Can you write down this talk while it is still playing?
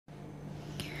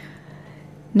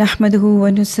نحمده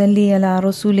ونصلي على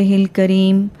رسوله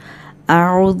الكريم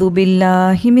أعوذ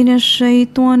بالله من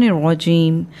الشيطان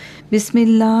الرجيم بسم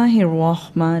الله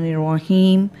الرحمن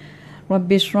الرحيم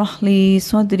رب اشرح لي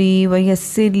صدري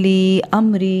ويسر لي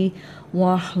أمري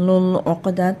واحلل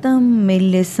عقدة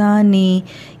من لساني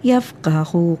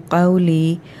يفقه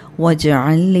قولي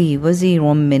واجعل لي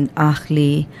وزيرا من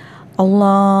أهلي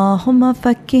اللهم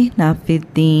فقهنا في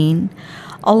الدين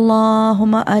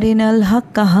اللهم أرنا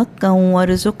الحق حقا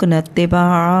وارزقنا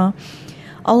اتباعه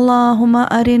اللهم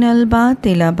أرنا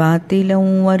الباطل باطلا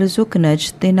وارزقنا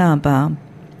اجتنابه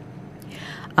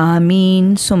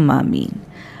آمين ثم آمين.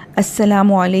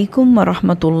 Assalamu alaikum wa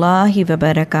rahmatullahi wa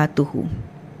barakatuhu.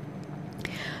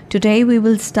 Today we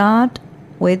will start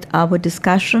with our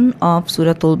discussion of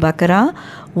Surah Al-Baqarah,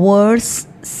 verse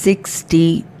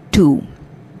 62.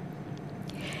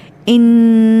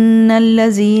 إن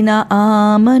الذين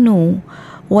آمنوا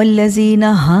والذين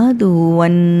هادوا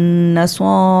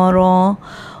والنصارى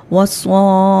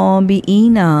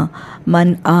والصابئين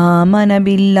من آمن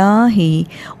بالله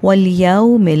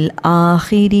واليوم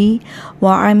الآخر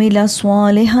وعمل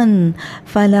صالحا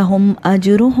فلهم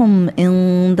أجرهم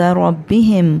عند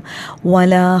ربهم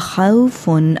ولا خوف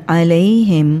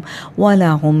عليهم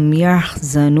ولا هم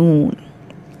يحزنون.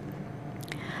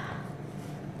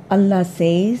 Allah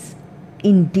says,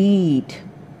 indeed,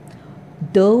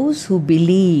 those who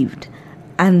believed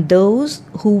and those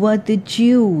who were the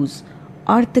Jews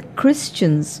or the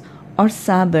Christians or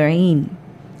Sabaean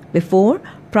before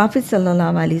Prophet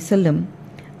ﷺ,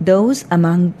 those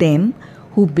among them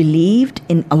who believed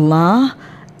in Allah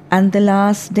and the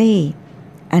last day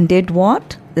and did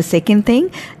what? The second thing,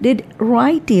 did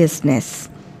righteousness,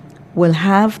 will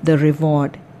have the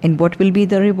reward. And what will be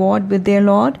the reward with their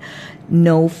Lord?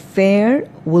 No fear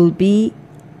will be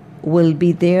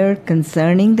there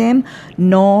concerning them,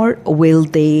 nor will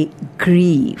they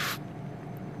grieve.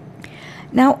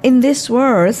 Now in this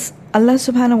verse, Allah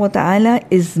subhanahu wa ta'ala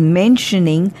is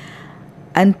mentioning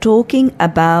and talking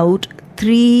about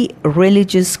three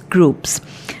religious groups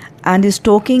and is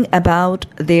talking about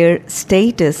their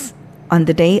status on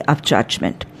the day of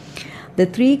judgment. The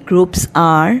three groups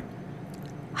are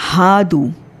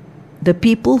Hadu, the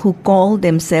people who call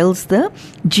themselves the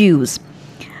Jews.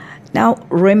 Now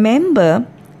remember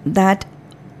that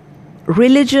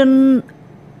religion,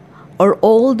 or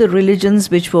all the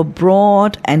religions which were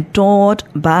brought and taught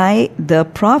by the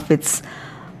prophets,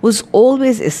 was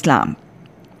always Islam.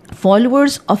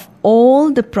 Followers of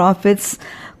all the prophets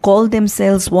call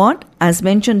themselves what? As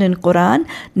mentioned in Quran,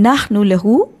 نَحْنُ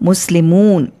لَهُ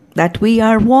مُسْلِمُونَ, that we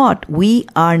are what? We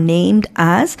are named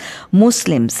as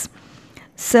Muslims.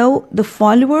 So the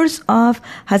followers of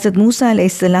Hazrat Musa alayhi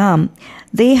salam,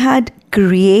 they had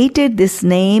created this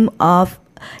name of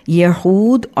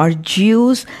Yahud or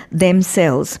Jews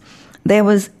themselves. There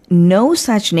was no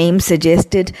such name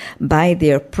suggested by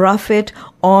their prophet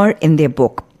or in their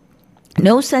book.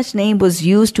 No such name was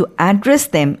used to address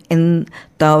them in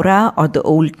Torah or the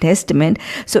Old Testament.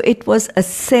 So it was a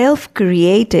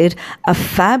self-created, a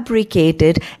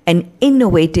fabricated, an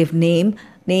innovative name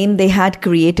they had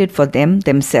created for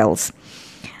themselves.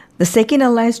 The second,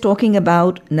 Allah is talking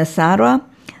about Nasara.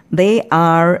 They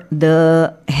are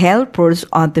the helpers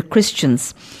of the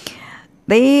Christians.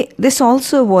 This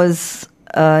also was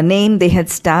a name they had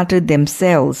started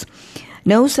themselves.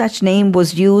 No such name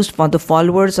was used for the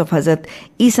followers of Hazrat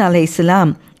Isa alayhi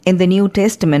salam in the New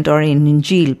Testament or in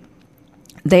Injil.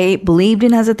 They believed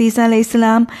in Hazrat Isa alayhi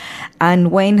salam, and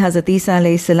when Hazrat Isa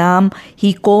alayhi salam,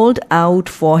 he called out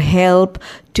for help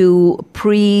to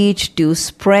preach, to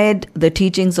spread the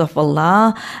teachings of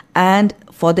Allah, and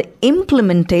for the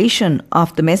implementation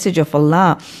of the message of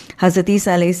Allah, Hazrat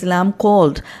Isa alayhi salam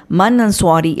called, Man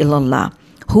answari ilallah,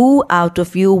 who out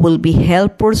of you will be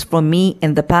helpers for me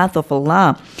in the path of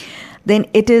Allah? Then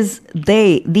it is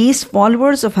these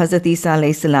followers of Hazrat Isa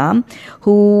alayhi salam,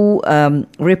 who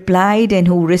replied and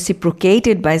who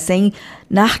reciprocated by saying,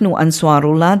 Nahnu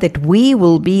answarullah, that we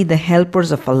will be the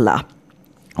helpers of Allah.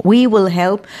 We will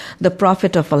help the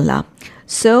Prophet of Allah.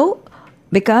 So,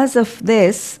 because of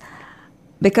this,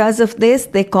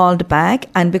 they called back,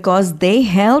 and because they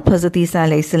helped Hazrat Isa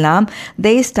alayhi salam,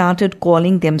 they started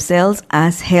calling themselves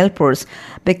as helpers.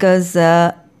 Because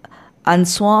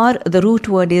Answar, the root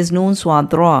word is Nun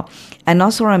Swadra, and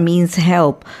Nasra means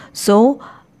help. So,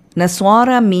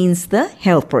 Naswara means the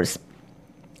helpers.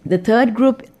 The third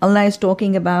group Allah is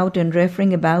talking about and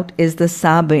referring about is the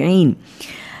Sabaean.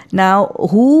 Now,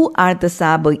 who are the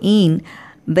Sabaean?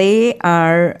 They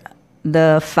are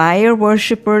the fire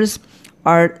worshippers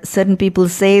or certain people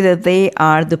say that they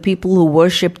are the people who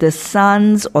worship the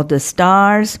suns or the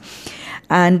stars.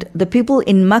 And the people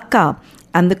in Makkah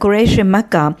and the Quraysh in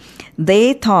Makkah,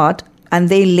 they thought and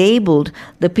they labeled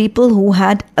the people who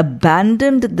had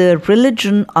abandoned the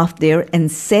religion of their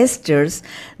ancestors,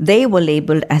 they were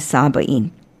labeled as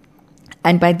Sabaean.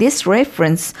 And by this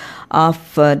reference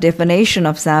of definition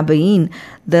of Sabaean,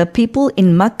 the people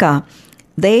in Makkah,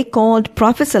 they called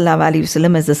Prophet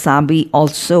ﷺ as a Sabi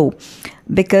also,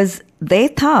 because they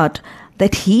thought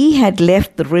that he had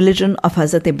left the religion of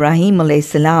Hazrat Ibrahim alayhi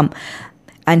salam,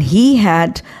 and he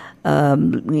had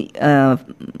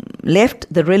left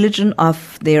the religion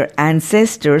of their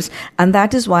ancestors, and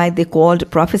that is why they called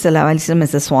Prophet ﷺ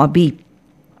as a Swabi.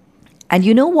 And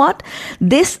you know what?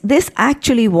 This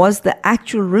actually was the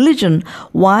actual religion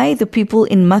why the people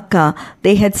in Makkah,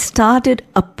 they had started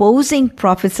opposing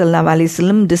Prophet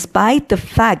ﷺ, despite the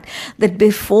fact that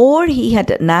before he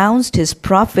had announced his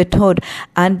prophethood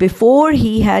and before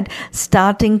he had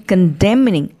started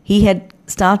condemning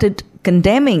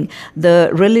the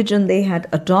religion they had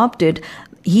adopted,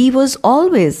 he was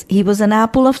an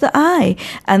apple of the eye,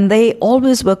 and they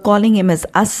always were calling him as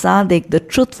As-Sadiq, the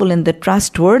truthful and the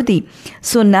trustworthy.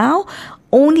 So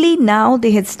only now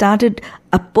they had started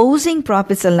opposing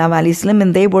Prophet ﷺ,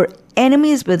 and they were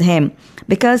enemies with him,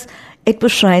 because it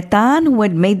was Shaitan who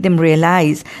had made them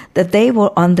realize that they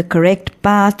were on the correct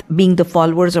path, being the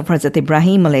followers of Hazrat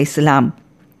Ibrahim alayhi salam.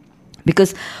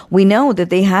 Because we know that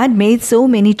they had made so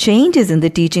many changes in the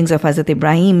teachings of Hazrat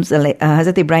Ibrahim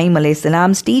alayhi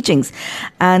salam's teachings,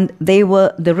 and they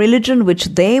were the religion which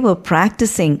they were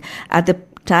practicing at the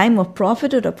time of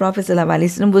prophethood of Prophet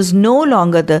ﷺ was no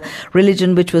longer the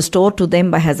religion which was taught to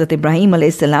them by Hazrat Ibrahim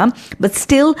alayhi salam, but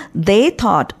still they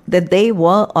thought that they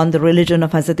were on the religion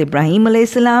of Hazrat Ibrahim alayhi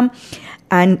salam.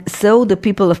 And so the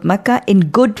people of Makkah, in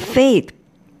good faith,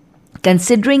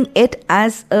 considering it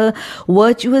as a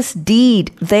virtuous deed,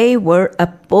 they were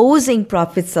opposing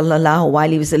Prophet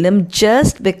ﷺ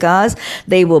just because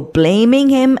they were blaming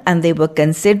him and they were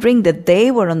considering that they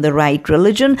were on the right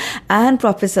religion, and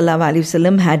Prophet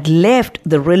ﷺ had left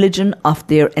the religion of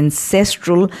their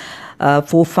ancestral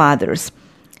forefathers.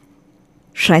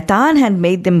 Shaitan had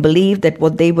made them believe that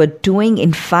what they were doing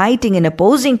in fighting and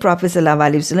opposing Prophet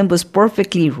ﷺ was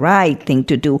perfectly right thing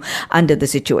to do under the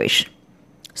situation.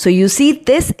 So you see,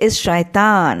 this is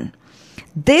Shaitan.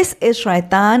 This is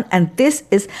Shaitan, and this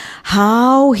is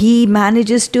how he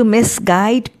manages to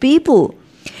misguide people.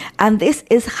 And this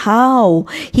is how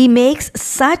he makes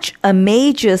such a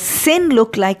major sin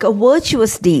look like a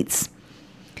virtuous deeds.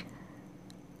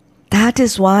 That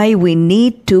is why we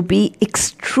need to be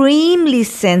extremely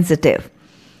sensitive.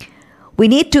 We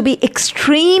need to be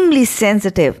extremely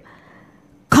sensitive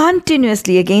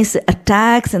continuously against the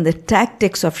attacks and the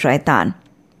tactics of Shaitan.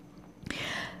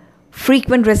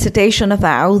 Frequent recitation of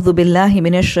A'udhu Billahi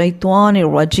Minash Shaitanir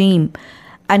Rajim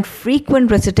and frequent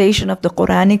recitation of the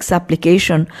Quranic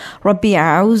supplication, Rabbi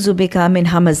A'udhu Bika Min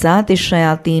Hamazati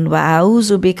Shayateen wa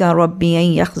A'udhu Bika Rabbi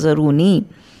An Yakhzaruni.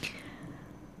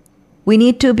 We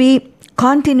need to be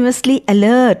continuously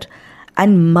alert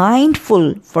and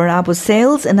mindful for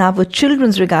ourselves and our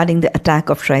children regarding the attack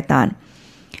of Shaitan.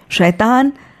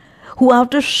 Shaitan, who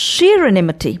out of sheer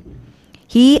enmity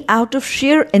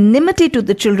to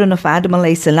the children of Adam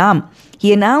alayhi salam,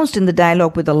 he announced in the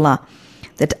dialogue with Allah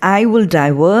that I will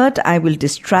divert, I will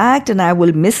distract, and I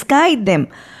will misguide them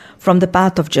from the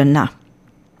path of Jannah.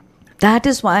 That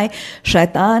is why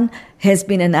Shaitan has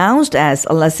been announced as,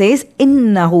 Allah says,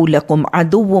 إِنَّهُ لَكُمْ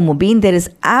عَدُوٌّ مُبِينٌ. There is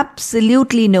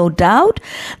absolutely no doubt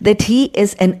that he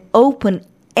is an open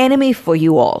enemy for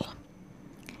you all.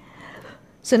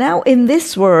 So now in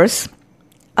this verse,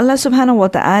 Allah subhanahu wa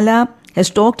ta'ala has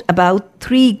talked about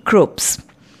three groups.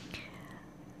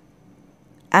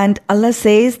 And Allah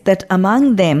says that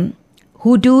among them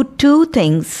who do two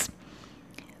things,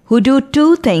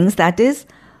 that is,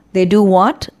 they do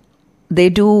what?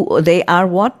 They are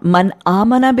what? Man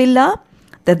amana billah,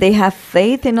 that they have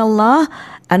faith in Allah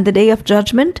and the day of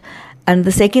judgment. And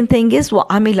the second thing is wa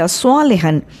amila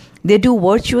salihan, they do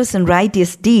virtuous and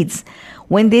righteous deeds.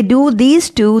 When they do these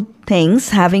two things,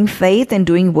 having faith and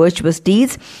doing virtuous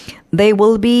deeds, they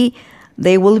will be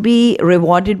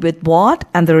rewarded with what?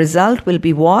 And the result will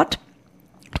be what?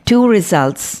 Two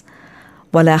results.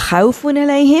 وَلَا خَوْفٌ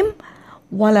عَلَيْهِمْ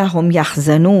وَلَا هُمْ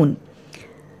يَحْزَنُونَ.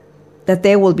 That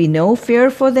there will be no fear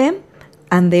for them,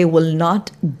 and they will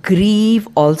not grieve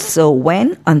also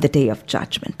when? On the day of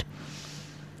judgment.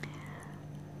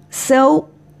 So,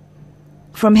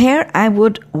 from here, I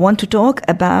would want to talk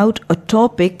about a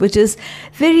topic which is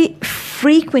very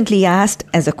frequently asked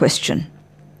as a question.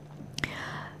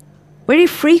 Very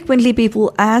frequently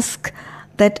people ask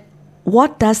that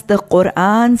what does the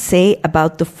Quran say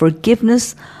about the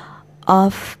forgiveness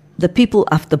of the people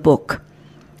of the book?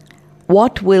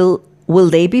 What will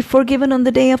they be forgiven on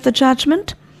the day of the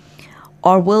judgment?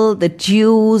 Or will the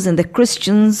Jews and the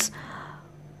Christians,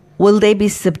 will they be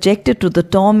subjected to the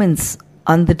torments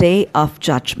on the day of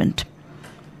judgment?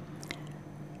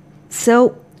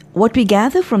 So what we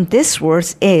gather from this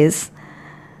verse is,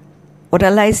 what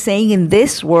Allah is saying in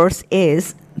this verse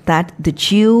is that the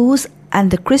Jews and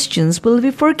the Christians will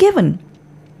be forgiven.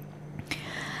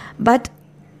 But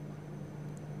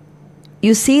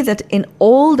you see that in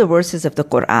all the verses of the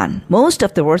Quran, most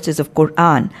of the verses of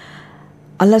Quran,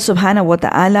 Allah subhanahu wa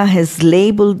ta'ala has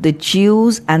labeled the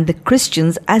Jews and the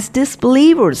Christians as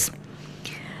disbelievers.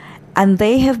 And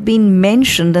they have been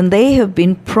mentioned and they have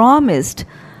been promised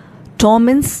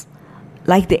torments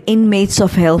like the inmates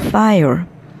of hellfire.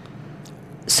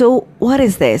 So what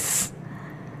is this?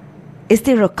 Is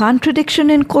there a contradiction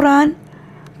in Quran?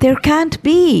 There can't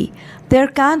be. There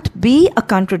can't be a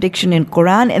contradiction in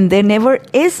Quran, and there never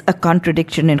is a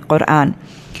contradiction in Quran.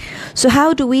 So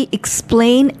how do we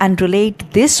explain and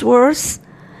relate this verse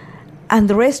and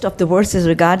the rest of the verses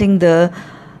regarding the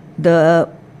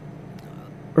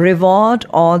reward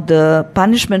or the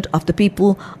punishment of the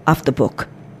people of the book?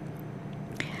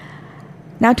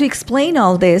 Now, to explain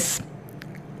all this,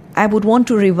 I would want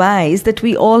to revise that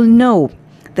we all know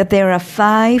that there are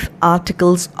 5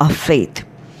 articles of faith.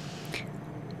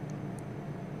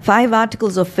 5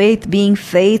 articles of faith being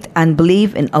faith and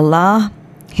belief in Allah,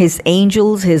 His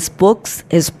angels, His books,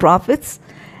 His prophets,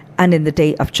 and in the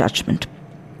day of judgment.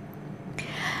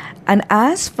 And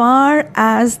as far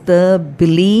as the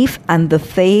belief and the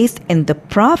faith in the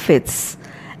prophets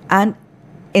and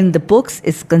in the books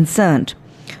is concerned,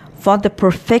 for the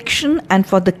perfection and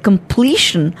for the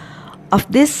completion of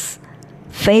this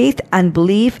faith and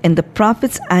belief in the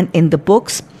prophets and in the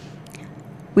books,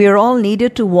 we are all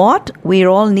needed to what? We are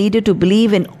all needed to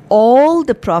believe in all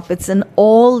the prophets and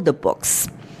all the books.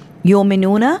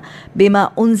 يُؤْمِنُونَ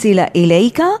بِمَا أُنزِلَ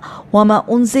إِلَيْكَ وَمَا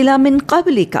أُنزِلَ مِنْ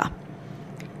قَبْلِكَ.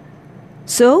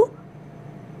 So,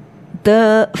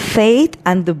 the faith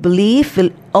and the belief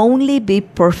will only be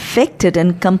perfected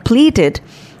and completed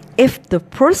if the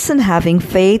person having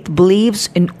faith believes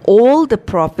in all the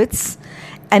prophets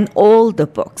and all the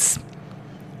books.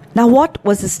 Now, what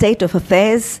was the state of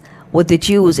affairs with the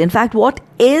Jews? In fact, what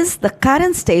is the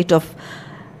current state of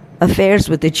affairs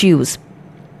with the Jews?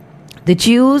 The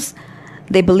Jews,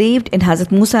 they believed in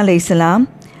Hazrat Musa alayhi salam,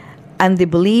 and they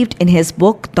believed in his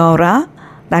book, Torah,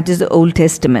 that is the Old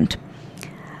Testament.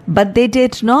 But they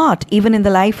did not, even in the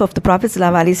life of the Prophet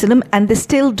sallallahu alaihi wasallam, and they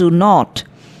still do not.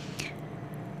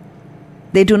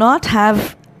 They do not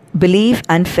have belief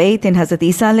and faith in Hazrat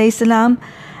Isa alayhi salam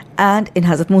and in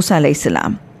Hazrat Musa alayhi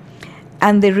salam.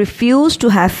 And they refuse to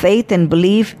have faith and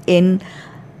belief in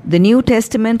the New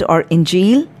Testament or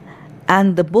Injil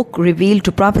and the book revealed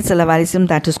to Prophet ﷺ,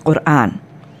 that is Quran.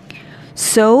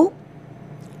 So,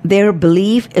 their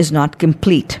belief is not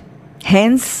complete.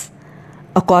 Hence,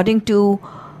 according to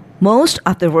most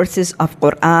of the verses of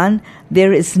Quran,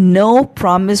 there is no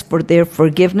promise for their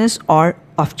forgiveness or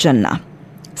of Jannah.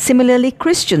 Similarly,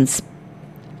 Christians,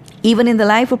 even in the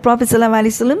life of Prophet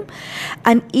ﷺ,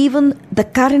 and even the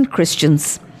current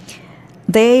Christians,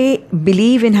 they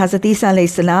believe in Hazrat Isa alayhi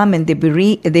salam and they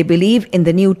believe in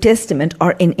the New Testament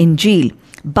or in Injil.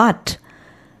 But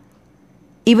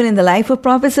even in the life of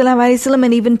Prophet ﷺ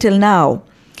and even till now,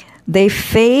 they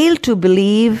fail to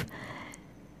believe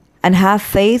and have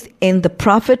faith in the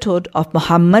prophethood of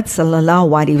Muhammad sallallahu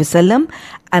alaihi wasallam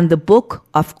and the book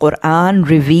of Quran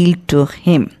revealed to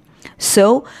him.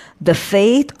 So, the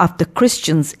faith of the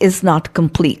Christians is not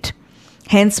complete.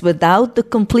 Hence, without the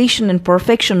completion and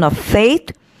perfection of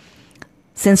faith,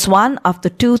 since one of the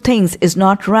two things is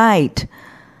not right,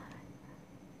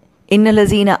 إِنَّ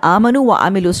الَّذِينَ آمَنُوا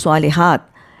وَعَمِلُوا الصَّالِحَاتِ,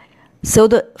 so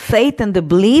the faith and the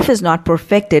belief is not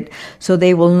perfected, so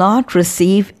they will not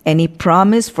receive any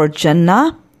promise for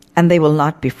Jannah and they will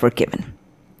not be forgiven.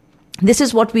 This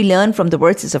is what we learn from the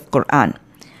verses of Quran.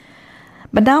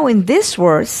 But now in this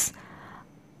verse,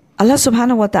 Allah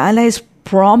subhanahu wa ta'ala is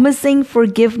promising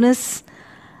forgiveness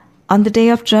on the day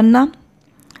of Jannah.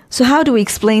 So how do we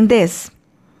explain this?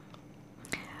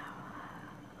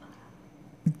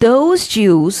 Those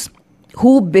Jews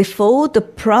who before the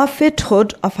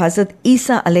prophethood of Hazrat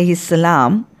Isa alayhi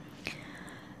salam,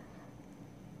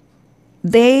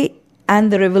 they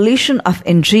and the revelation of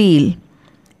Injil,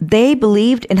 they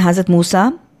believed in Hazrat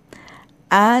Musa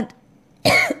and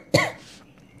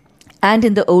and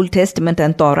in the Old Testament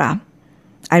and Torah.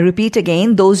 I repeat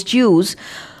again, those Jews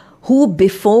who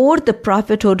before the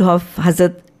prophethood of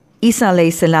Hazrat Isa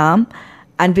alayhi salam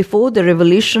and before the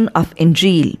revelation of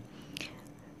Injil,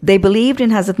 they believed in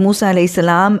Hazrat Musa alayhi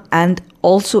salam and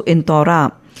also in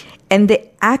Torah, and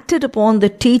they acted upon the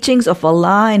teachings of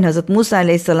Allah in Hazrat Musa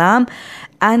alayhi salam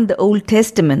and the Old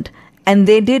Testament, and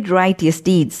they did righteous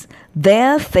deeds.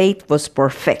 Their faith was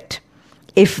perfect.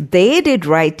 If they did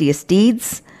righteous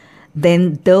deeds,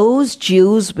 then those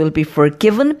Jews will be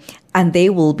forgiven and they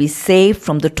will be saved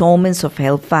from the torments of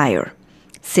hellfire.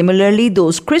 Similarly,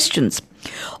 those Christians,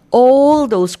 all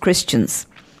those Christians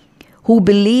who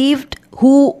believed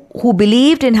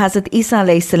in Hazrat Isa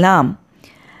alayhi salam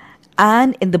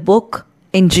and in the book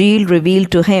Injil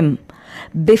revealed to him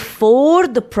before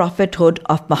the prophethood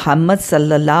of Muhammad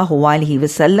sallallahu alaihi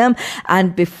wasallam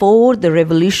and before the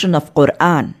revelation of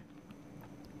Quran,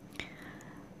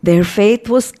 their faith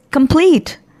was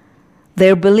complete.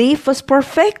 Their belief was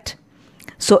perfect.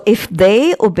 So if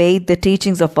they obeyed the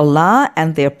teachings of Allah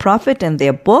and their prophet and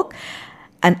their book,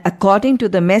 and according to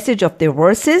the message of their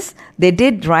verses, they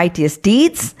did righteous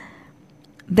deeds,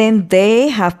 then they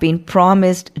have been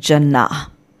promised Jannah.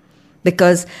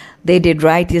 Because they did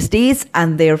righteous deeds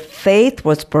and their faith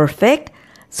was perfect,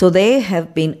 so they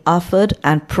have been offered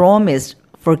and promised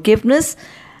forgiveness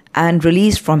and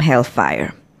release from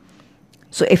hellfire.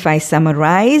 So if I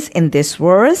summarize in this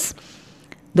verse,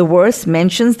 the verse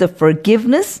mentions the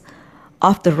forgiveness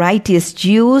of the righteous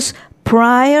Jews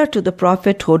prior to the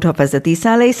prophethood of Hazrat Isa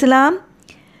alayhi salam,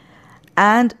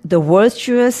 and the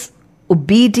virtuous,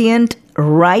 obedient,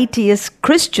 righteous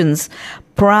Christians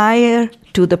prior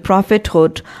to the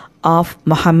prophethood of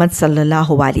Muhammad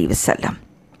sallallahu alaihi wasallam.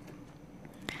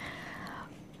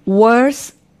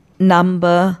 Verse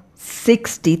number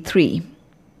 63.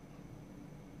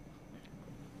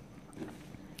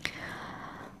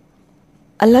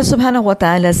 Allah subhanahu wa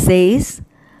ta'ala says,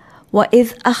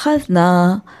 وَإِذْ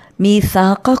أَخَذْنَا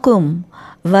مِيثَاقَكُمْ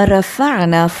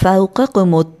وَرَفَعْنَا فَوْقَكُمُ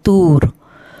الطُّورَ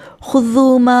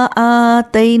خُذُوا مَا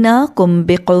آتَيْنَاكُمْ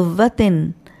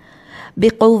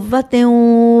بِقُوَّةٍ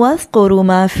وَاذْكُرُوا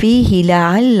مَا فِيهِ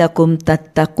لَعَلَّكُمْ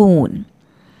تَتَّقُونَ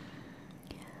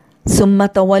ثُمَّ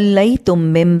تَوَلَّيْتُمْ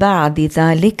مِنْ بَعْدِ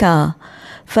ذَلِكَ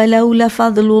فَلَوْلَا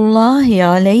فَضْلُ اللَّهِ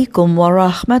عَلَيْكُمْ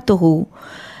وَرَحْمَتُهُ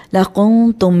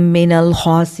لَكُنْتُمْ مِنَ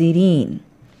الْخَاسِرِينَ.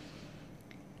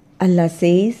 Allah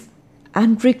says,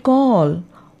 and recall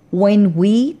when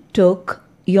we took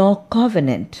your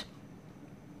covenant,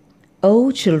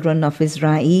 O children of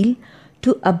Israel,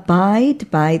 to abide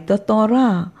by the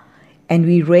Torah, and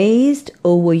we raised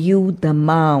over you the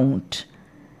mount,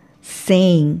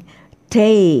 saying,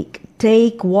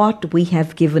 Take what we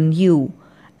have given you,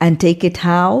 and take it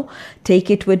how? Take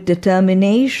it with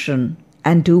determination.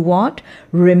 And do what?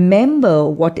 Remember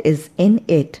what is in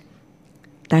it,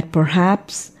 that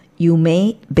perhaps you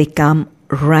may become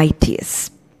righteous.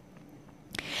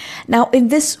 Now in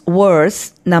this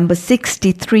verse, number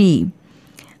 63,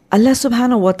 Allah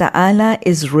subhanahu wa ta'ala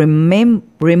is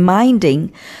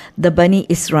reminding the Bani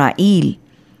Israel,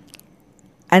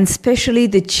 and especially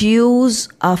the Jews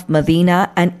of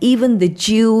Medina and even the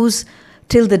Jews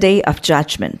till the day of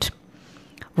judgment,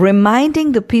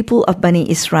 reminding the people of Bani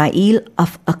Israel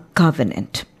of a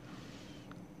covenant.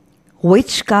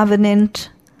 Which covenant?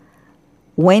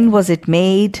 When was it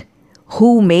made?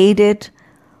 Who made it?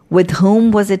 With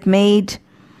whom was it made?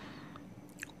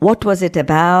 What was it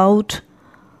about?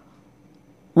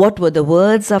 What were the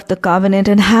words of the covenant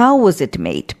and how was it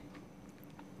made?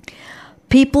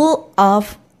 People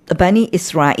of the Bani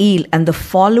Israel and the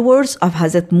followers of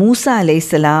Hazrat Musa alayhi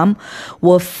salam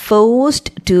were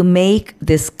forced to make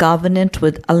this covenant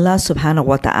with Allah subhanahu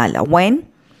wa ta'ala. When?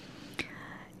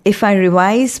 If I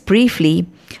revise briefly,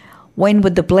 when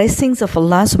with the blessings of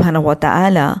Allah subhanahu wa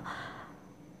ta'ala,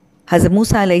 Hazrat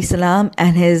Musa alayhi salam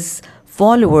and his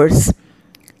followers,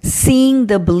 seeing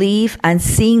the belief and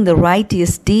seeing the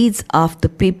righteous deeds of the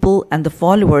people and the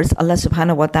followers, Allah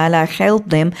subhanahu wa ta'ala helped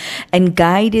them and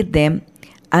guided them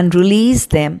and released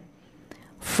them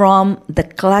from the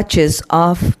clutches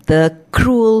of the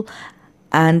cruel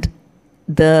and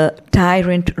the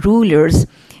tyrant rulers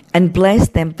and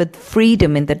blessed them with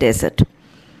freedom in the desert.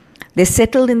 They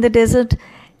settled in the desert,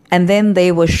 and then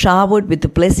they were showered with the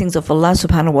blessings of Allah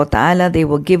subhanahu wa ta'ala. They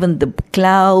were given the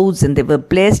clouds, and they were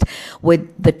blessed with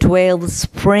the 12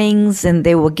 springs, and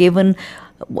they were given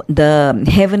the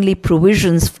heavenly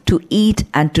provisions to eat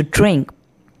and to drink.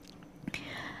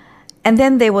 And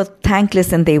then they were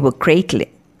thankless and they were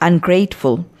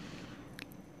ungrateful.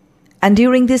 And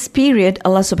during this period,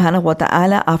 Allah subhanahu wa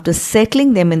ta'ala, after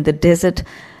settling them in the desert,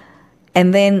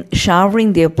 and then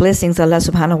showering their blessings, Allah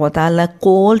subhanahu wa ta'ala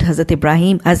called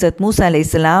Hazrat Musa alayhi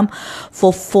salam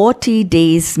for 40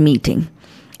 days meeting.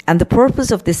 And the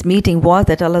purpose of this meeting was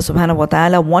that Allah subhanahu wa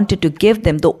ta'ala wanted to give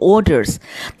them the orders,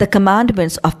 the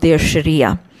commandments of their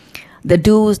sharia, the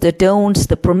do's, the don'ts,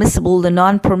 the permissible, the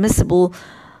non-permissible,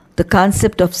 the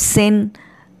concept of sin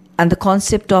and the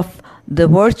concept of the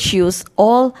virtues,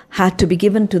 all had to be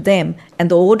given to them, and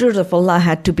the orders of Allah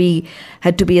had to be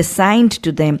assigned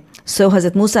to them. So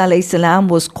Hazrat Musa alayhi salam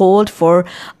was called for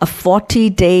a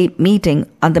 40-day meeting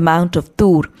on the Mount of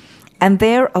Tur. And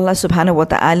there Allah subhanahu wa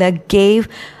ta'ala gave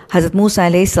Hazrat Musa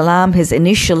alayhi salam his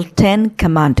initial 10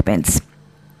 commandments.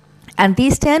 And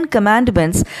these 10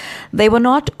 commandments, they were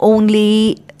not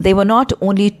only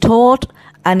taught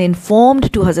and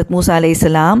informed to Hazrat Musa alayhi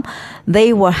salam,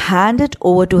 they were handed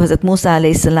over to Hazrat Musa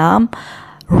alayhi salam,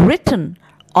 written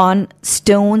on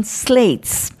stone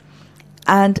slates.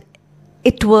 And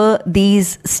it were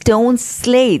these stone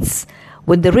slates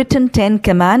with the written 10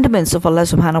 commandments of Allah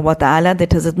subhanahu wa ta'ala that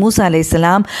Hazrat Musa alayhi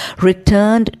salam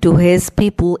returned to his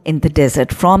people in the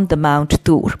desert from the Mount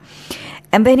Tur.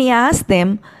 And then he asked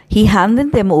them, he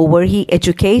handed them over, he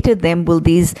educated them with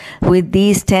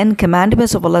these 10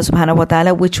 commandments of Allah subhanahu wa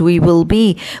ta'ala, which we will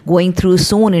be going through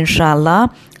soon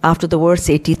inshallah after the verse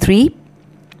 83.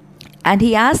 And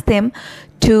he asked them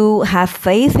to have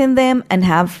faith in them and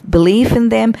have belief in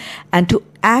them and to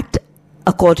act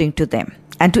according to them,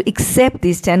 and to accept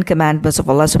these 10 commandments of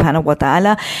Allah subhanahu wa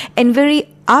ta'ala. And very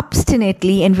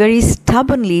obstinately and very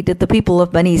stubbornly did the people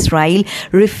of Bani Israel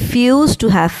refuse to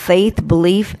have faith,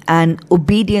 belief and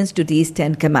obedience to these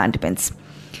 10 commandments.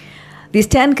 These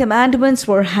 10 commandments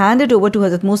were handed over to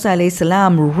Hazrat Musa alayhi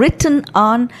salam, written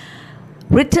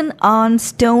on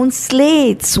stone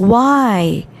slates.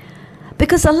 Why?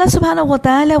 Because Allah subhanahu wa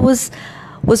ta'ala was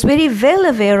very well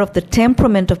aware of the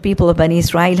temperament of people of Bani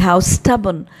Israel, how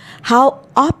stubborn, how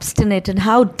obstinate and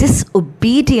how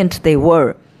disobedient they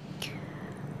were.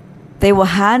 They were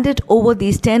handed over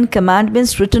these 10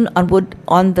 commandments written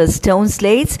on the stone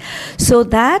slates so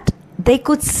that they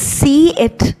could see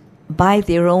it by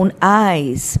their own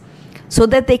eyes, so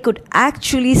that they could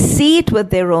actually see it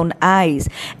with their own eyes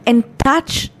and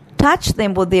touch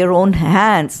them with their own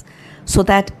hands, so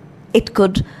that it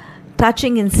could,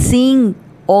 touching and seeing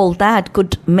all that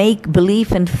could make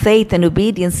belief and faith and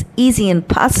obedience easy and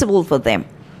possible for them.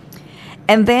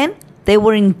 And then they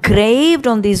were engraved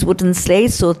on these wooden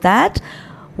slates so that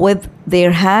with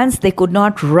their hands they could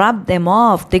not rub them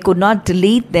off, they could not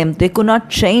delete them, they could not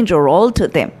change or alter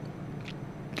them.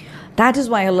 That is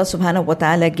why Allah subhanahu wa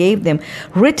ta'ala gave them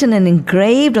written and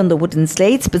engraved on the wooden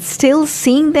slates, but still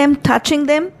seeing them, touching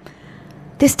them,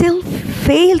 they still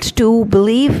failed to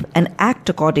believe and act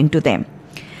according to them.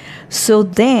 So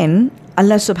then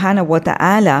Allah subhanahu wa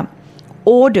ta'ala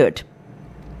ordered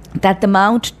that the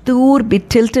Mount Tur be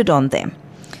tilted on them.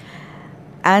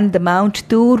 And the Mount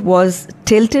Tur was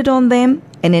tilted on them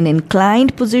in an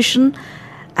inclined position,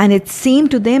 and it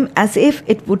seemed to them as if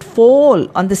it would fall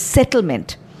on the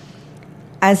settlement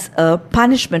as a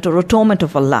punishment or atonement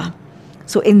of Allah.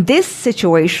 So in this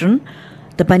situation,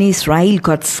 the Bani Israel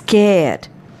got scared.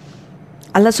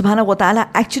 Allah subhanahu wa ta'ala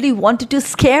actually wanted to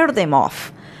scare them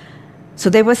off. So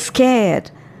they were scared.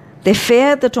 They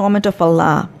feared the torment of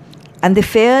Allah. And they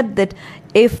feared that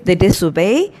if they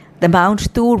disobey, the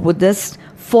Mount Tur would just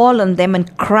fall on them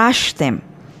and crush them.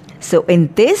 So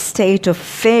in this state of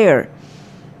fear,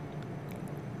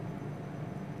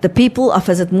 the people of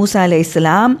Hazrat Musa alayhi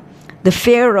salam, the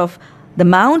fear of the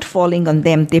mount falling on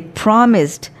them, they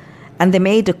promised and they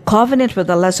made a covenant with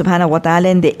Allah subhanahu wa ta'ala,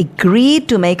 and they agreed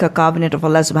to make a covenant of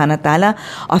Allah subhanahu wa ta'ala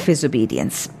of His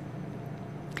obedience.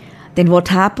 Then what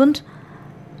happened?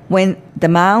 When the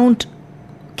mount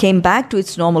came back to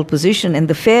its normal position and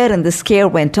the fear and the scare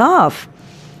went off,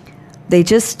 they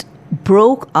just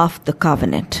broke off the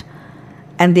covenant.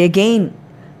 And they again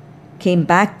came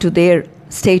back to their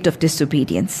state of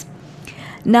disobedience.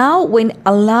 Now, when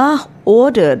Allah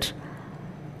ordered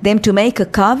them to make a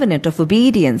covenant of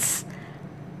obedience,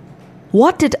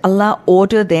 what did Allah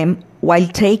order them while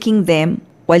taking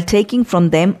from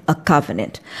them a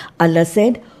covenant? Allah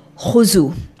said,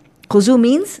 𝐻ُذُوا. 𝐻ُذُوا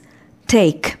means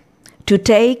take, to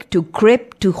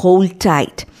grip, to hold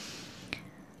tight.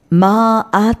 مَا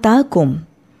آتَاكُمْ.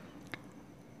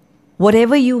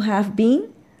 Whatever you have been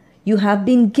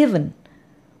given.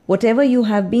 Whatever you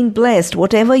have been blessed,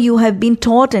 whatever you have been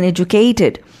taught and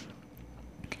educated.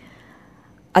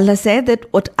 Allah said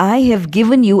that what I have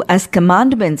given you as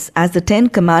commandments, as the 10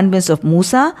 commandments of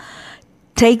Musa,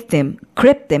 take them,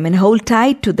 grip them and hold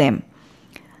tight to them.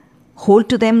 Hold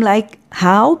to them like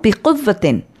how?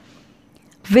 بِقُوَّةٍ.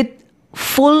 With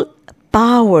full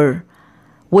power,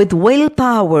 with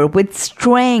willpower, with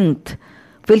strength,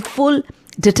 with full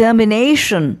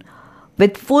determination,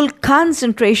 with full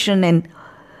concentration and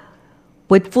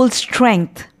with full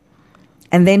strength.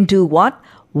 And then do what?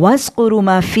 وَاذْكُرُوا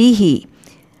مَا فِيهِ.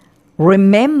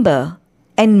 Remember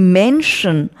and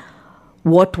mention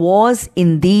what was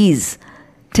in these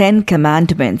 10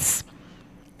 commandments.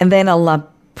 And then Allah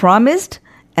promised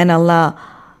and Allah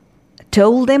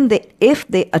told them that if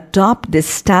they adopt this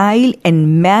style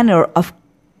and manner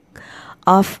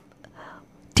of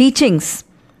teachings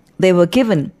they were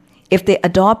given, if they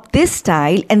adopt this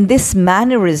style and this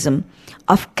mannerism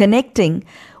of connecting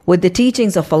with the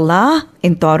teachings of Allah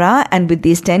in Torah and with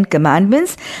these 10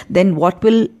 commandments, then what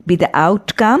will be the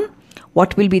outcome?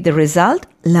 What will be the result?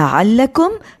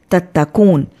 لَعَلَّكُمْ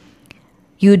تَتَّقُونَ.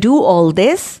 You do all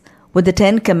this with the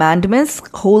 10 commandments,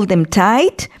 hold them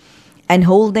tight and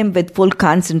hold them with full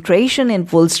concentration and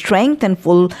full strength and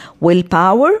full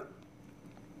willpower,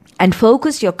 and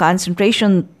focus your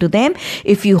concentration to them.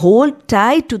 If you hold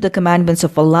tight to the commandments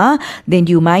of Allah, then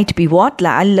you might be what?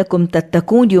 لَعَلَّكُمْ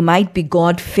تَتَّقُونَ. You might be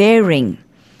God-fearing.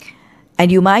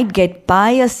 And you might get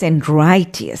pious and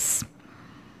righteous.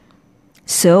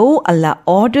 So Allah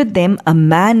ordered them a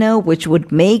manner which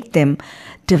would make them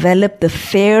develop the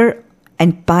fear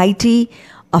and piety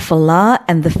of Allah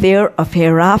and the fear of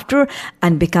hereafter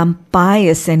and become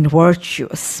pious and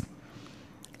virtuous.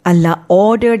 Allah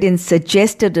ordered and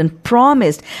suggested and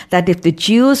promised that if the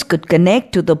Jews could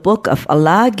connect to the book of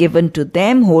Allah given to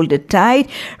them, hold it tight,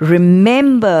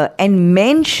 remember and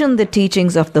mention the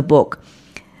teachings of the book,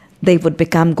 they would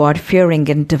become God-fearing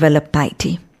and develop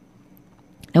piety.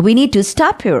 Now we need to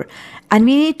stop here and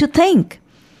we need to think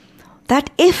that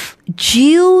if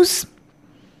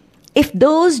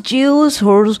those Jews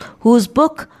whose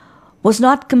book was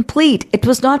not complete, it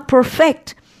was not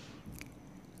perfect,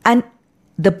 and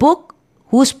the book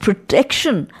whose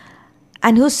protection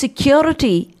and whose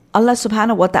security Allah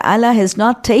subhanahu wa ta'ala has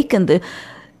not taken the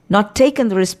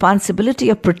responsibility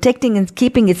of protecting and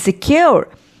keeping it secure,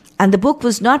 and the book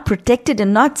was not protected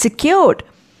and not secured,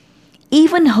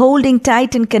 even holding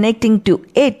tight and connecting to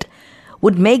it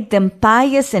would make them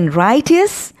pious and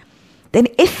righteous, then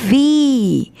if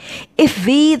we,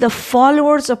 the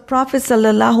followers of Prophet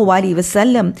sallallahu alaihi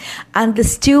wasallam and the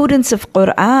students of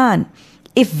Quran,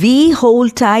 if we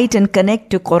hold tight and connect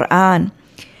to Quran,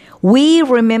 we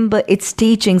remember its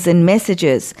teachings and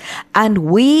messages, and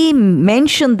we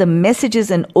mention the messages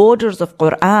and orders of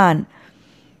Quran,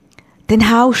 then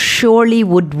how surely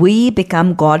would we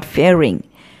become God-fearing?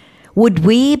 Would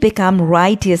we become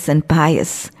righteous and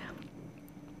pious?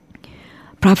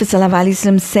 Prophet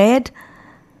ﷺ said,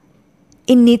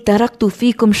 إِنِّي تَرَكْتُ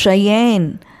فِيكُمْ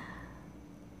شَيْئَيْنِ.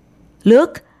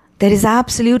 Look, there is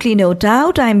absolutely no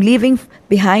doubt I am leaving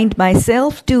behind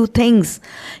myself 2 things.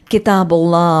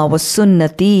 Kitabullah wa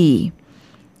sunnati.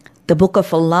 The book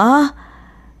of Allah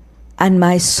and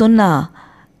my sunnah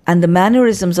and the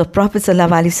mannerisms of Prophet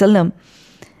ﷺ.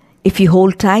 If you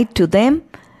hold tight to them,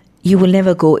 you will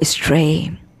never go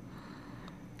astray.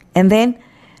 And then,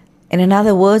 in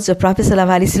another words of Prophet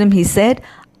ﷺ, he said,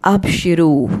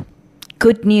 Abshiru.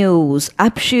 Good news,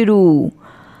 Abshiru.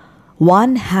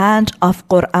 One hand of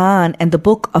Quran and the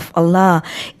book of Allah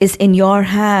is in your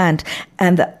hand,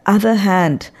 and the other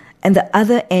hand and the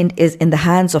other end is in the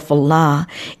hands of Allah.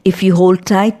 If you hold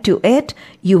tight to it,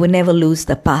 you will never lose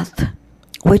the path.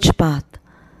 Which path?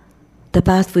 The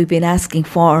path we've been asking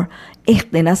for.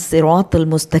 ائِهْدِنَا الصِّرَاطَ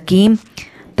الْمُسْتَقِيمَ.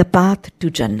 The path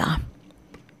to Jannah.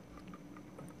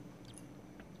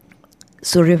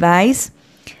 So revise.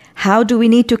 How do we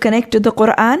need to connect to the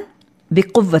Quran?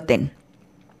 بِقُوَّةٍ.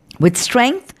 With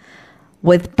strength,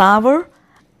 with power,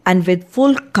 and with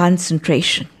full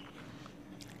concentration.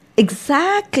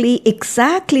 Exactly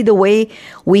the way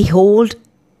we hold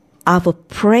our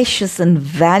precious and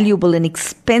valuable and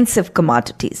expensive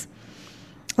commodities.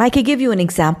 Like I give you an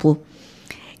example.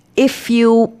 If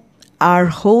you are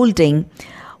holding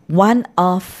one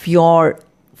of your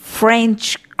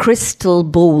French crystal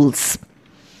bowls,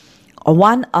 or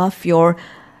one of your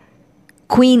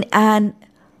Queen Anne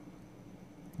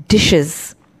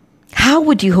dishes, how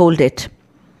would you hold it?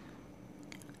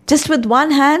 Just with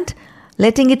one hand,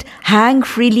 letting it hang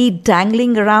freely,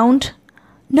 dangling around?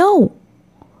 No.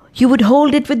 You would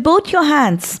hold it with both your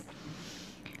hands.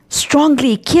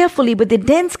 Strongly, carefully, with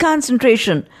intense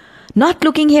concentration, not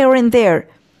looking here and there,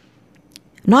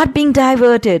 not being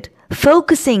diverted,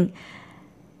 focusing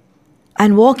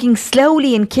and walking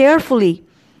slowly and carefully.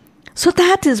 So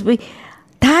that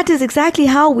is exactly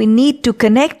how we need to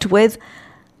connect with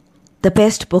the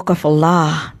best book of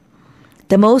Allah,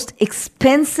 the most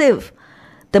expensive,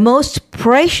 the most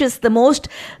precious, the most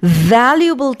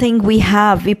valuable thing we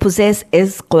possess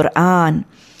is Quran.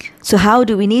 So how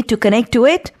do we need to connect to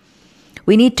it?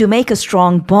 We need to make a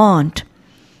strong bond.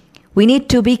 We need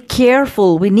to be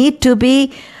careful. We need to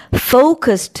be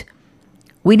focused.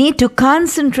 We need to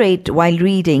concentrate while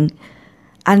reading.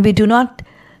 And we do not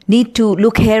need to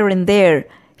look here and there,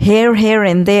 here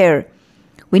and there.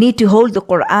 We need to hold the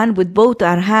Quran with both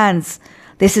our hands.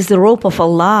 This is the rope of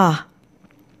Allah.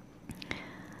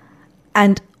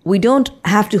 And we don't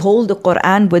have to hold the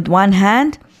Quran with one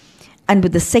hand, and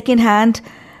with the second hand,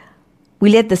 we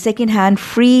let the second hand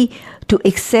free to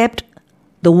accept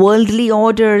the worldly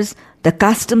orders, the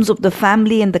customs of the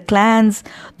family and the clans,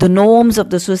 the norms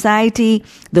of the society,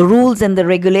 the rules and the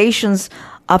regulations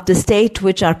of the state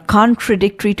which are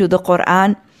contradictory to the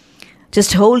Quran.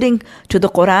 Just holding to the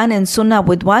Quran and Sunnah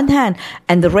with one hand,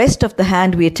 and the rest of the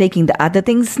hand we are taking the other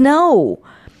things. No.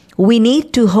 We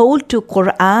need to hold to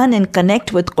Quran and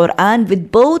connect with Quran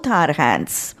with both our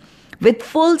hands, with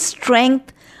full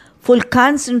strength, full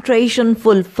concentration,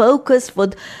 full focus,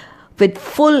 with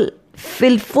full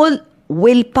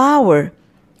willpower,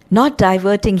 not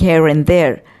diverting here and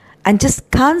there, and just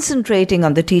concentrating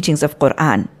on the teachings of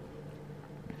Quran.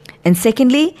 And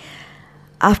secondly,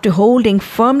 after holding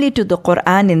firmly to the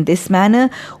Quran in this manner,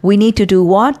 we need to do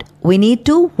what? We need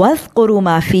to وَاذْكُرُوا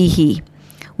مَا فِيهِ.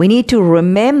 We need to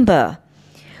remember.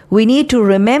 We need to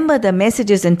remember the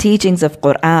messages and teachings of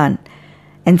Quran.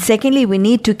 And secondly, we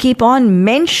need to keep on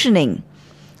mentioning,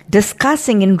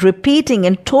 discussing and repeating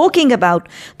and talking about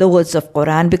the words of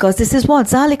Quran, because this is what?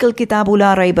 ذَلِكَ الْكِتَابُ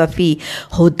لَا رَيْبَ فِيهِ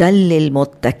هُدًى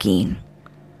لِّلْمُتَّقِينَ.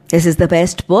 This is the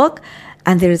best book,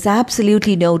 and there is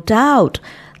absolutely no doubt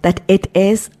that it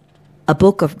is a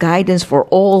book of guidance for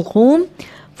all whom?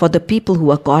 For the people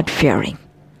who are God-fearing.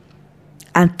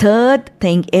 And third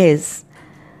thing is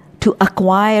to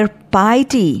acquire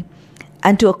piety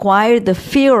and to acquire the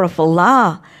fear of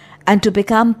Allah and to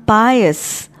become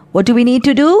pious. What do we need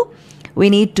to do? We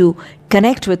need to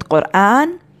connect with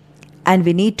Quran, and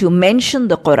we need to mention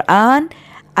the Quran,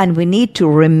 and we need to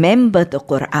remember the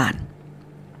Quran.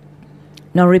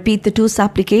 Now repeat the two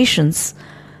supplications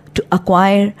to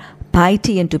acquire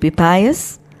piety and to be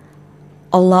pious.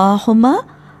 Allahumma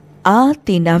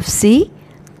ati nafsi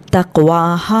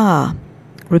taqwaha.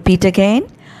 Repeat again.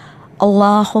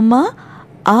 Allahumma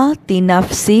ati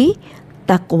nafsi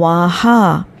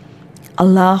taqwaha.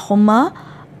 Allahumma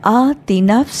ati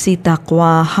nafsi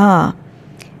taqwaha.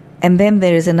 And then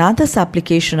there is another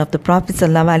supplication of the Prophet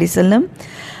sallallahu alaihi wasallam.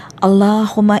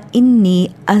 Allahumma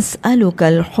inni as'aluka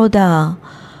al-huda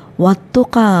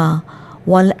wat-tuqa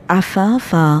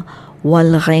wal-afafa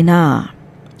wal-ghina.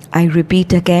 I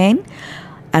repeat again,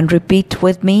 and repeat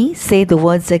with me. Say the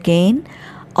words again.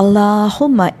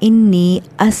 Allahumma inni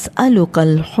as'aluka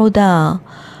al-huda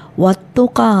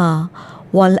wat-tuqa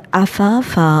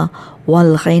wal-afafa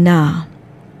wal-ghina.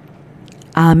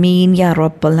 Ameen ya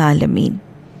Rabbal Alameen.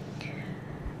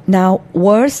 Now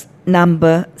verse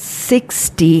number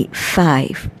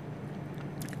 65.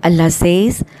 Allah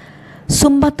says,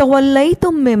 ثُمَّ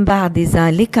تَوَلَّيْتُم مِّن بَعْدِ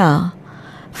ذَلِكَ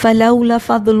فَلَوْلَا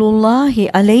فَضْلُ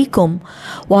اللَّهِ عَلَيْكُمْ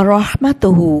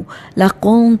وَرَحْمَتُهُ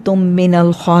لَكُنتُم مِّنَ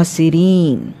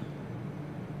الْخَاسِرِينَ.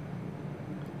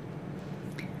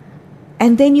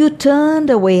 And then you turned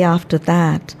away after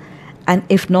that, and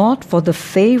if not for the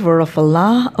favor of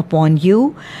Allah upon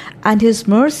you and His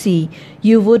mercy,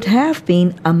 you would have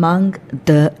been among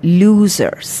the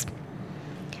losers.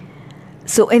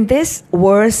 So in this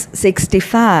verse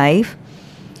 65,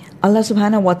 Allah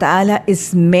subhanahu wa ta'ala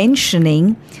is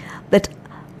mentioning that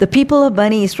the people of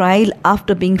Bani Israel,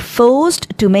 after being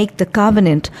forced to make the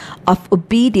covenant of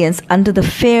obedience under the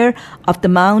fear of the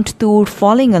Mount Tur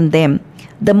falling on them,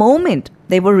 the moment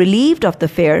they were relieved of the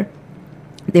fear,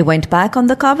 they went back on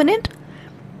the covenant,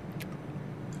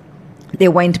 they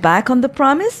went back on the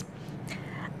promise,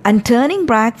 and turning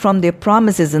back from their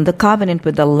promises in the covenant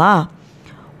with Allah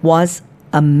was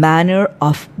a manner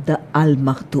of the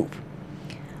Al-Maghdub,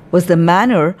 was the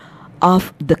manner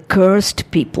of the cursed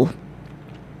people.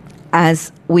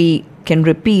 As we can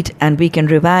repeat and we can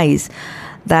revise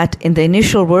that in the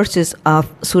initial verses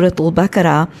of Surah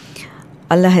Al-Baqarah,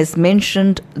 Allah has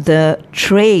mentioned the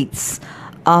traits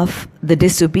of the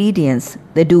disobedience.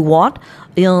 They do what?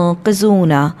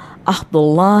 يَنْقِذُونَ عَهْدَ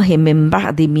اللَّهِ مِنْ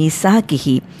بَعْدِ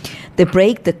مِيثَاقِهِ. They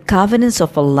break the covenants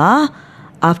of Allah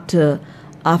after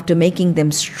making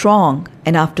them strong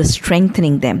and after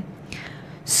strengthening them.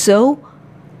 So,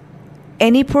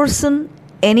 any person,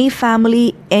 any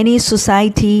family, any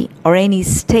society, or any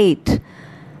state,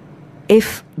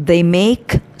 if they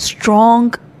make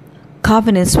strong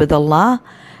covenants with Allah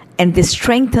and they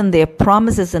strengthen their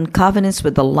promises and covenants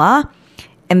with Allah,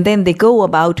 and then they go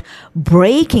about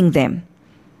breaking them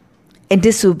and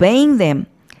disobeying them,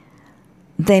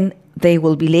 then they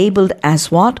will be labeled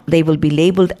as what? They will be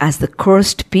labeled as the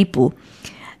cursed people.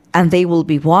 And they will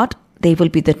be what? They will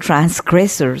be the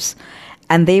transgressors.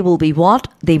 And they will be what?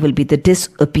 They will be the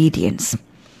disobedience.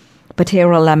 But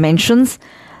here Allah mentions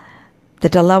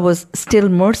that Allah was still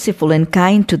merciful and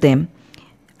kind to them,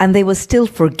 and they were still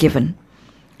forgiven.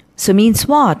 So means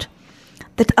what?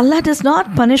 That Allah does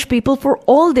not punish people for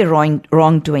all their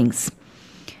wrongdoings.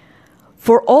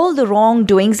 For all the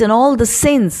wrongdoings and all the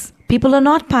sins, people are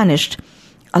not punished.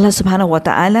 Allah subhanahu wa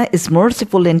ta'ala is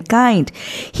merciful and kind.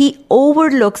 He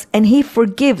overlooks and He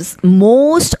forgives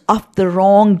most of the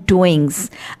wrongdoings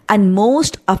and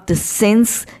most of the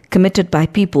sins committed by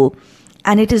people.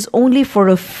 And it is only for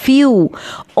a few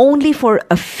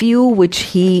which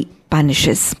He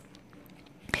punishes.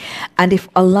 And if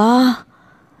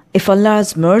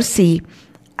Allah's mercy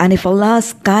and if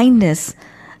Allah's kindness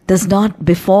does not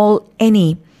befall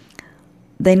any,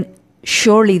 then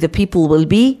surely the people will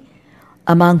be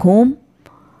among whom?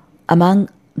 Among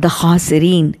the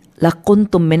khasireen. لَكُنْتُم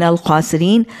مِّنَ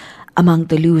الْخَاسِرِينَ, among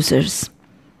the losers.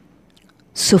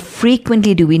 So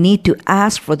frequently do we need to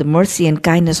ask for the mercy and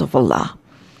kindness of Allah.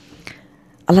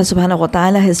 Allah subhanahu wa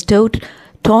ta'ala has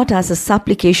taught us a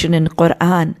supplication in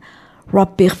Quran.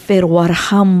 رَبِّ اغْفِرْ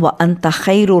وَارْحَمْ وَأَنْتَ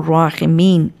خَيْرُ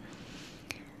الرَّاحِمِينَ.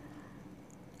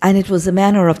 And it was the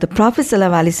manner of the Prophet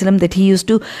ﷺ that he used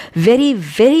to very,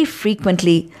 very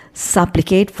frequently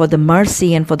supplicate for the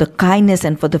mercy and for the kindness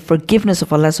and for the forgiveness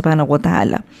of Allah subhanahu wa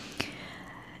ta'ala.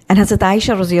 And Hazrat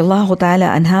Aisha radiallahu ta'ala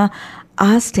anha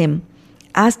asked him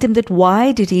that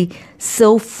why did he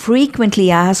so frequently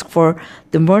ask for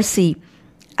the mercy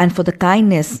and for the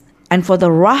kindness and for the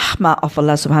rahmah of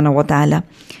Allah subhanahu wa ta'ala.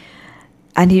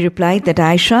 And he replied that,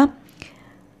 Aisha,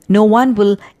 no one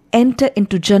will enter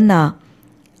into Jannah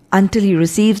until he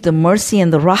receives the mercy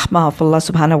and the rahmah of Allah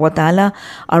subhanahu wa ta'ala,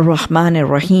 ar-Rahman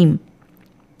ar-Rahim.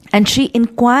 And she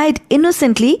inquired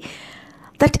innocently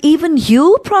that even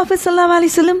you, Prophet sallallahu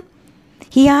alaihi wasallam?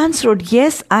 He answered,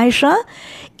 yes, Aisha,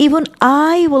 even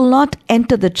I will not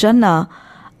enter the Jannah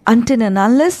until and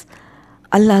unless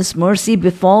Allah's mercy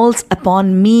befalls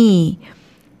upon me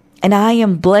and I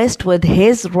am blessed with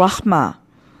His rahmah.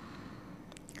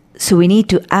 So we need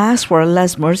to ask for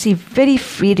Allah's mercy very,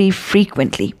 very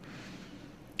frequently.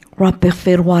 رَبِّ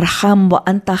اغْفِرْ وَارْحَمْ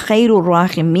وَأَنْتَ خَيْرُ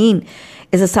الرَّاحِمِينَ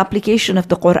is a supplication of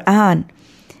the Quran.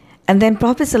 And then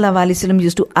Prophet ﷺ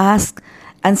used to ask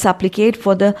and supplicate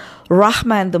for the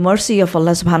rahmah and the mercy of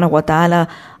Allah subhanahu wa ta'ala,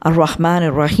 ar-Rahman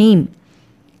ar-Rahim.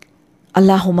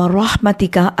 Allahumma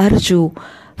rahmatika arju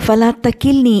فلا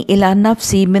تكلني إلى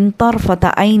نفسي من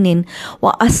طرفة عين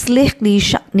وأصلح لي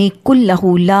شأني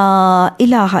كله لا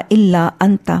إله إلا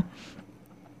أنت.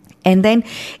 And then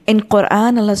in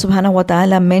Quran, Allah subhanahu wa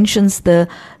ta'ala mentions the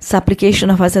supplication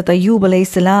of Hazrat Ayyub alayhi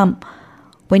salam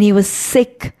when he was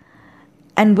sick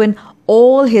and when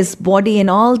all his body and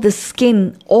all the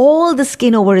skin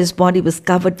over his body was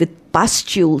covered with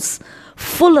pustules,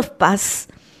 full of pus,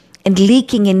 and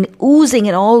leaking and oozing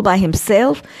and all by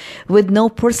himself, with no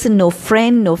person, no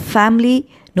friend, no family,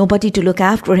 nobody to look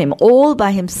after him, all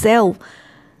by himself,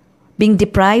 being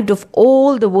deprived of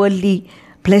all the worldly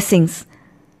blessings.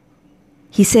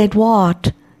 He said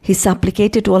what? He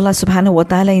supplicated to Allah subhanahu wa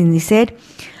ta'ala and he said,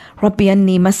 Rabbi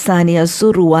anni massani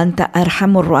az-zurru wa anta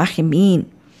arhamur rahimin.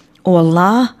 O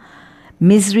Allah,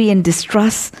 misery and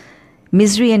distress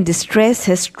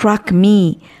has struck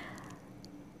me,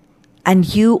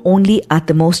 and you only are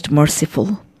the most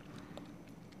merciful.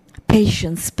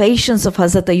 Patience of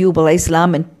Hazrat Ayyub alayhi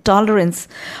salam and tolerance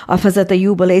of Hazrat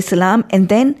Ayyub alayhi salam, and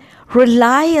then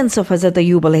reliance of Hazrat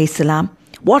Ayyub alayhi salam.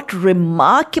 What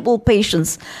remarkable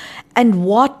patience and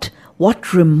what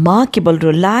remarkable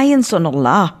reliance on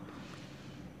Allah.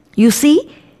 You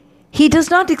see, he does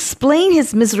not explain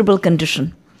his miserable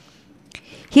condition.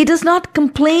 He does not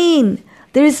complain.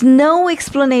 There is no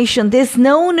explanation. There's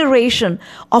no narration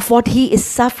of what he is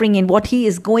suffering and what he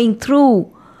is going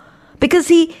through. Because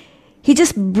he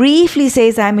just briefly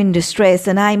says, I'm in distress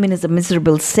and I'm in a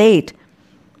miserable state.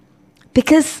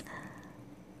 Because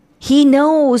he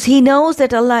knows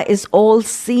that Allah is all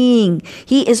seeing.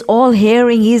 He is all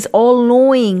hearing. He is all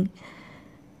knowing.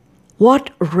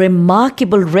 What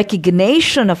remarkable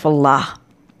recognition of Allah.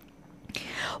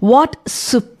 What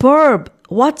superb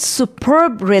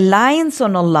reliance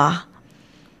on Allah.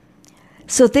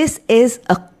 So this is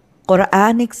a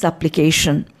Quranic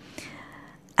supplication.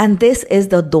 And this is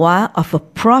the dua of a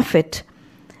prophet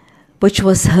which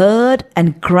was heard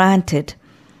and granted.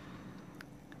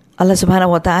 Allah subhanahu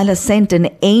wa ta'ala sent an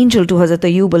angel to Hazrat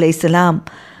Ayyub alayhi salam,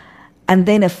 and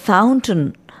then a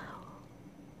fountain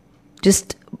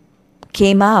just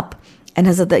came up, and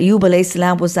Hazrat Ayyub alayhi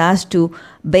salam was asked to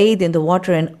bathe in the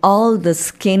water, and all the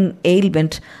skin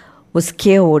ailment was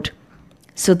cured.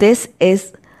 So this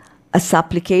is a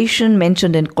supplication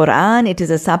mentioned in Quran. It is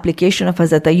a supplication of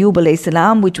Hazrat Ayyub alayhi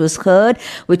salam, which was heard,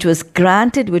 which was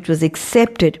granted, which was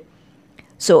accepted.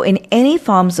 So in any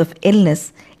forms of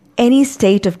illness, any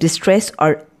state of distress,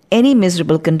 or any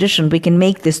miserable condition, we can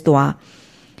make this dua.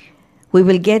 We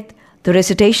will get the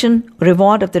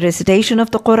reward of the recitation of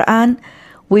the Quran.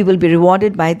 We will be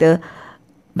rewarded by the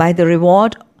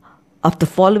reward of the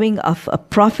following of a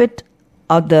prophet,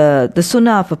 or the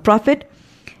sunnah of a prophet.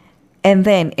 And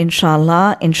then,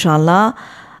 inshallah,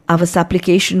 our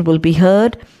supplication will be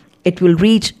heard. It will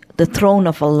reach the throne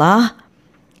of Allah.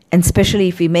 And especially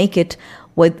if we make it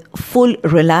with full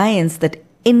reliance that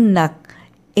inna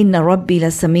rabbi la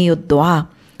sami'ud du'a.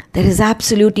 There is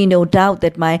absolutely no doubt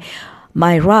that my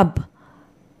Rabb,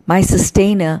 my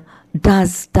sustainer,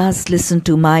 does listen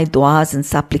to my du'as and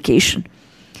supplication.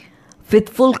 With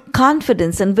full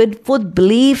confidence and with full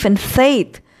belief and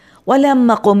faith. وَلَمَّ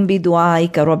قُمْ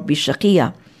بِدُعَائِكَ رَبِّ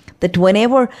شَقِيًّا. That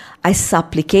whenever I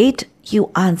supplicate,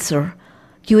 you answer,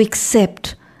 you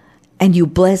accept, and you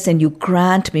bless and you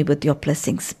grant me with your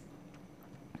blessings.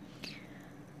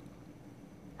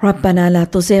 رَبَّنَا لَا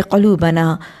تُزِغْ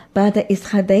قُلُوبَنَا بَعْدَ إِذْ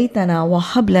هَدَيْتَنَا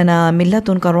وَهَبْ لَنَا مِن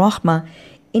لَّدُنكَ رَحْمَةً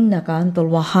إِنَّكَ أَنتَ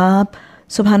الْوَهَّابُ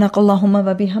سبحانك اللهم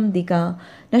وبحمدك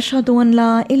نشهد أن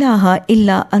لا إله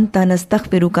إلا أنت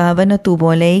نستغفرك ونتوب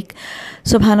إليك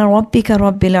سبحان ربك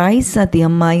رب العزة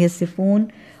عما يصفون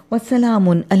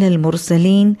وسلام على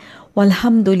المرسلين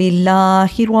والحمد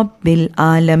لله رب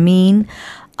العالمين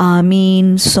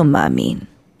آمين ثم آمين.